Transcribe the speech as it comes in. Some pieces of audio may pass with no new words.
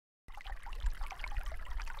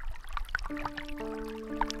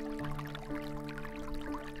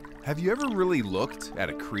Have you ever really looked at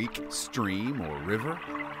a creek, stream, or river?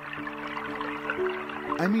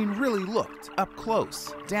 I mean really looked up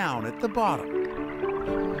close, down at the bottom.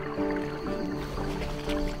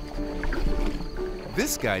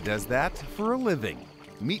 This guy does that for a living.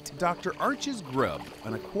 Meet Dr. Arches Grubh,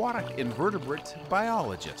 an aquatic invertebrate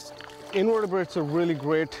biologist. Invertebrates are really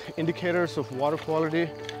great indicators of water quality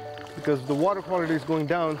because the water quality is going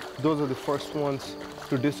down. Those are the first ones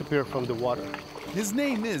to disappear from the water. His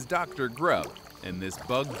name is Dr. Grubh, and this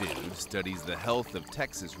bug dude studies the health of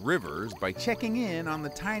Texas rivers by checking in on the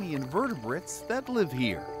tiny invertebrates that live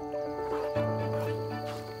here.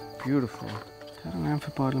 Beautiful. Got an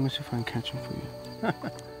amphipod. Let me see if I can catch him for you.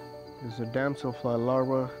 There's a damselfly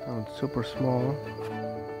larva. That one's super small.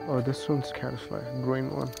 Oh, this one's caddisfly, green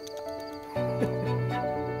one.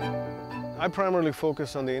 I primarily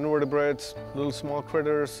focus on the invertebrates, little small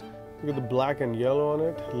critters. Look at the black and yellow on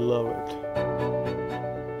it. Love it.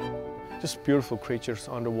 Just beautiful creatures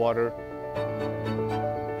underwater.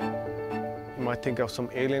 You might think of some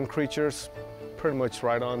alien creatures, pretty much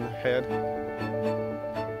right on the head.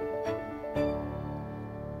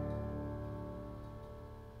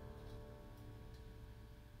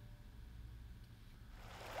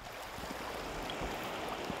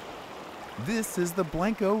 This is the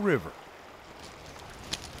Blanco River,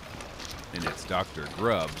 and it's Dr.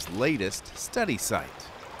 Grubb's latest study site.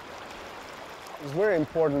 It's very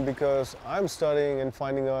important because I'm studying and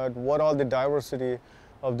finding out what all the diversity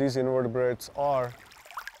of these invertebrates are.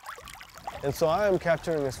 And so I am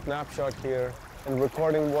capturing a snapshot here and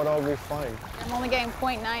recording what all we find. I'm only getting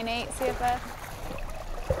 0.98 CFS.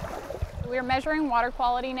 We're measuring water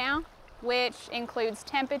quality now, which includes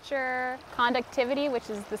temperature, conductivity, which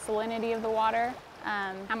is the salinity of the water,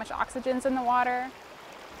 how much oxygen's in the water.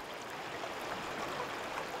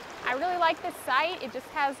 I really like this site. It just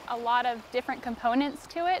has a lot of different components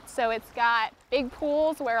to it. So it's got big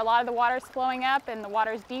pools where a lot of the water's flowing up and the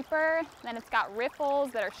water's deeper. Then it's got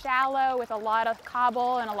riffles that are shallow with a lot of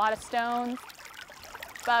cobble and a lot of stones.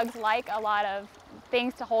 Bugs like a lot of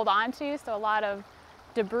things to hold on to, so a lot of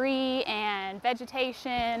debris and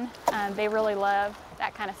vegetation. They really love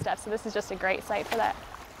that kind of stuff. So this is just a great site for that.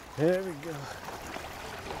 There we go.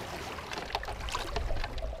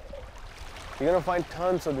 You're gonna find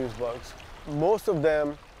tons of these bugs. Most of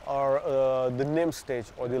them are the nymph stage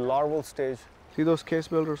or the larval stage. See those case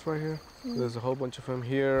builders right here? Mm-hmm. There's a whole bunch of them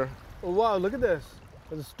here. Oh wow, look at this.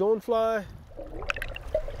 There's a stonefly.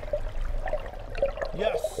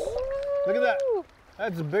 Yes, look at that.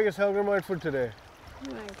 That's the biggest hellgrammite for today.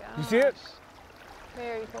 Oh my gosh. You see it?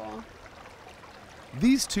 Very cool.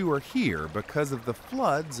 These two are here because of the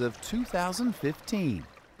floods of 2015.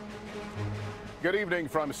 Good evening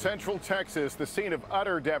from Central Texas, the scene of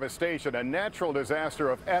utter devastation, a natural disaster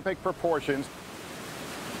of epic proportions.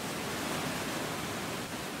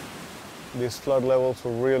 These flood levels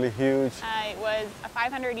were really huge. It was a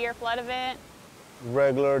 500-year flood event.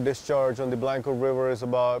 Regular discharge on the Blanco River is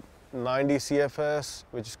about 90 CFS,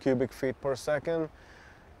 which is cubic feet per second.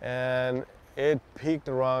 And it peaked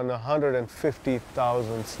around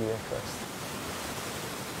 150,000 CFS.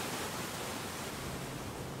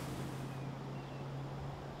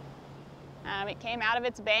 It came out of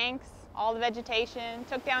its banks, all the vegetation,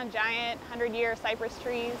 took down giant 100-year cypress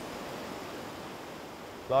trees.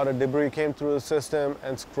 A lot of debris came through the system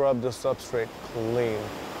and scrubbed the substrate clean.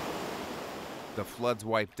 The floods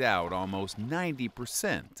wiped out almost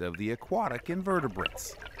 90% of the aquatic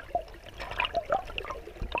invertebrates.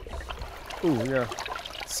 Ooh, yeah.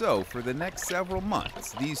 So for the next several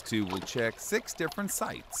months, these two will check 6 different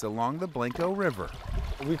sites along the Blanco River.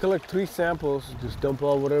 We collect 3 samples, just dump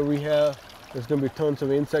all whatever we have. There's going to be tons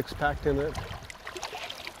of insects packed in it.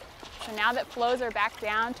 So now that flows are back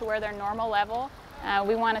down to where they're normal level,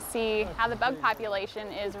 we want to see how the bug population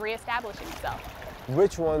is reestablishing itself.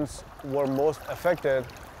 Which ones were most affected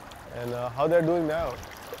and how they're doing now.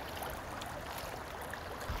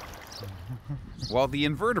 While the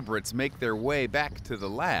invertebrates make their way back to the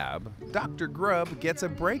lab, Dr. Grubh gets a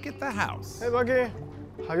break at the house. Hey, Bucky.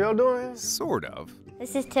 How y'all doing? Sort of.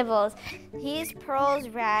 This is Tibbles. He's Pearl's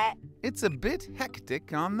rat. It's a bit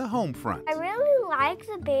hectic on the home front. I really like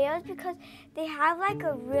the bears because they have like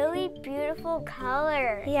a really beautiful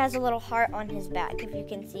color. He has a little heart on his back, if you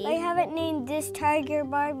can see. I haven't named this tiger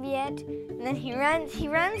Barb yet. And then he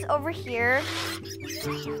runs over here.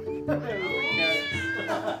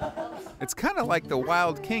 It's kind of like the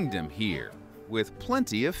Wild Kingdom here, with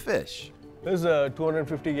plenty of fish. This is a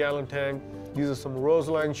 250-gallon tank. These are some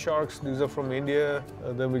roseline sharks. These are from India.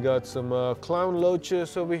 Then we got some clown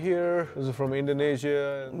loaches over here. These are from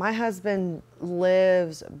Indonesia. My husband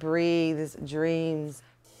lives, breathes, dreams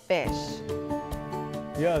fish.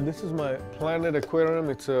 Yeah, this is my Planet Aquarium.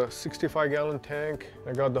 It's a 65-gallon tank.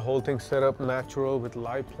 I got the whole thing set up natural with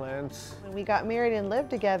live plants. When we got married and lived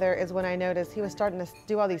together is when I noticed he was starting to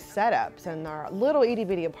do all these setups in our little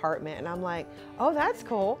itty-bitty apartment. And I'm like, oh, that's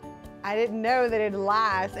cool. I didn't know that it'd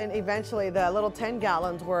last, and eventually the little 10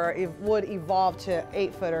 gallons would evolve to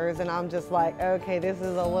 8-footers, and I'm just like, okay, this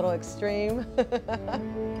is a little extreme.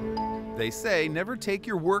 They say never take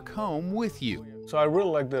your work home with you. So I really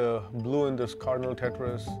like the blue in this cardinal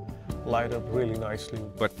tetras, light up really nicely.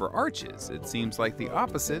 But for Arches, it seems like the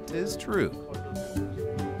opposite is true.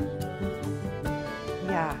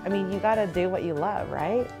 Yeah, I mean, you gotta do what you love,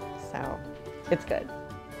 right? So it's good.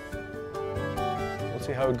 We'll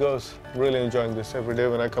see how it goes. Really enjoying this every day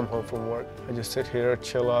when I come home from work. I just sit here,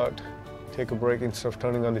 chill out, take a break instead of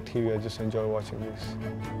turning on the TV. I just enjoy watching these.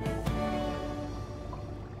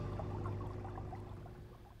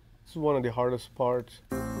 This is one of the hardest parts.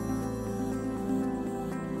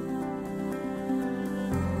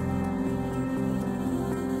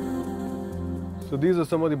 So these are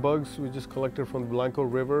some of the bugs we just collected from the Blanco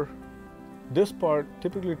River. This part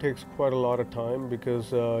typically takes quite a lot of time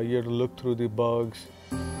because you have to look through the bugs,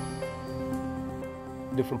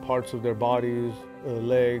 different parts of their bodies,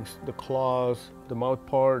 legs, the claws, the mouth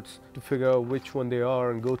parts, to figure out which one they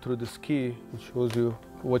are and go through this key, which shows you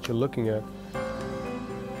what you're looking at.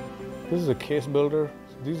 This is a case builder.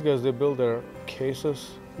 So these guys, they build their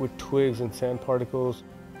cases with twigs and sand particles.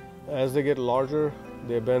 As they get larger,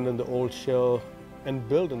 they abandon the old shell and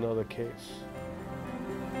build another case.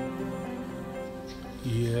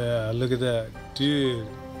 Yeah, look at that, dude.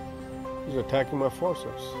 He's attacking my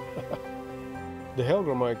forceps. The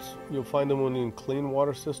hellgrammites, you'll find them only in clean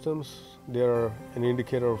water systems. They are an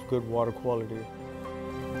indicator of good water quality.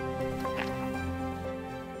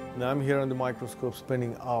 Now I'm here on the microscope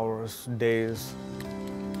spending hours, days,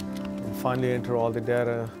 and finally enter all the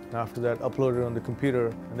data. And after that, upload it on the computer,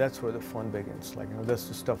 and that's where the fun begins. Like, that's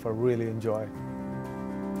the stuff I really enjoy.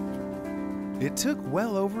 It took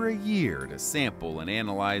well over a year to sample and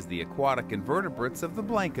analyze the aquatic invertebrates of the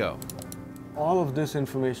Blanco. All of this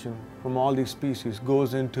information from all these species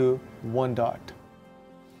goes into one dot.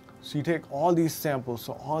 So you take all these samples,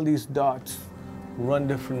 so all these dots run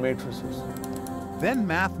different matrices. Then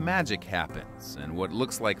math magic happens, and what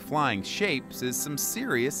looks like flying shapes is some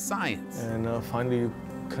serious science. And finally you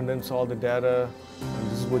condense all the data,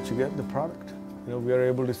 and this is what you get, the product. You know, we are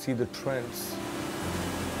able to see the trends.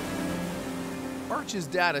 Arch's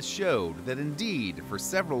data showed that indeed, for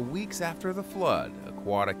several weeks after the flood,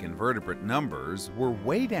 aquatic invertebrate numbers were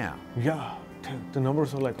way down. Yeah, the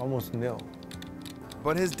numbers are like almost nil.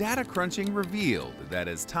 But his data crunching revealed that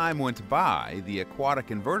as time went by, the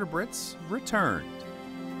aquatic invertebrates returned.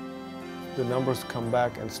 The numbers come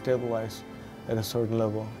back and stabilize at a certain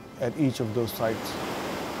level at each of those sites.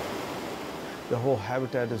 The whole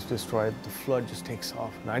habitat is destroyed. The flood just takes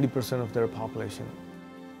off, 90% of their population.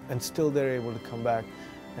 And still they're able to come back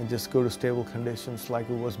and just go to stable conditions like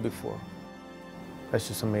it was before. That's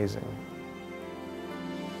just amazing.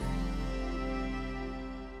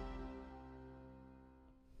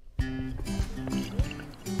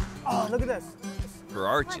 Oh, look at this. For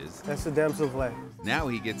Arches, That's the damselfly. now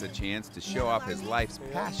he gets a chance to show off his life's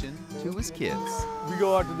passion to his kids. We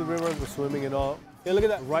go out to the river, we're swimming and all. Yeah, look at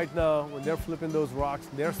that. Right now, when they're flipping those rocks,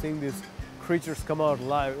 they're seeing these creatures come out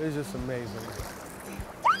live. It's just amazing.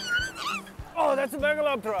 Oh, that's a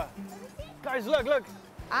Megaloptera. Guys, look, look.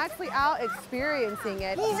 Actually out experiencing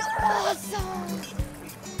it. He's awesome.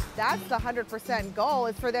 That's the 100% goal,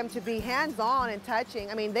 is for them to be hands-on and touching.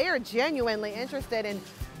 I mean, they are genuinely interested in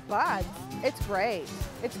bugs. It's great.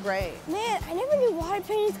 It's great. Man, I never knew water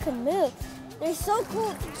pennies could move. They're so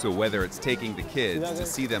cool. So whether it's taking the kids to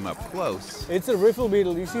see them up close, It's a riffle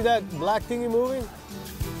beetle. You see that black thingy moving?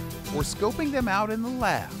 or scoping them out in the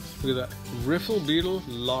lab, Look at that. Riffle beetle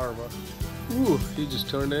larva. Ooh, he just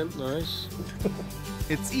turned in. Nice.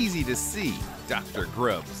 it's easy to see Dr.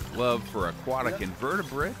 Grubb's love for aquatic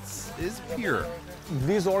invertebrates is pure.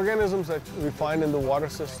 These organisms that we find in the water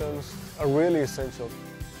systems are really essential.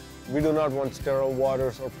 We do not want sterile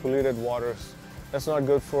waters or polluted waters. That's not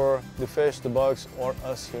good for the fish, the bugs, or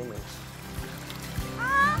us humans.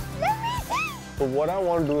 Let me see. But what I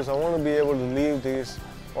want to do is I want to be able to leave these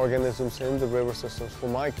organisms in the river systems for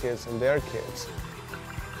my kids and their kids.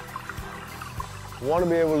 I want to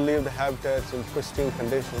be able to leave the habitats in pristine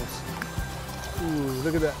conditions. Ooh,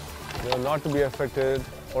 look at that. You know, not to be affected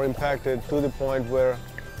or impacted to the point where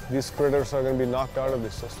these critters are going to be knocked out of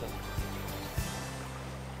the system.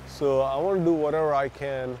 So I want to do whatever I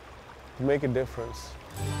can to make a difference.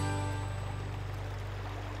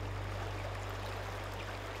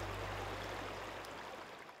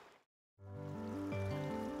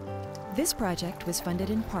 This project was funded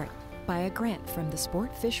in part by a grant from the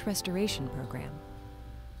Sport Fish Restoration Program.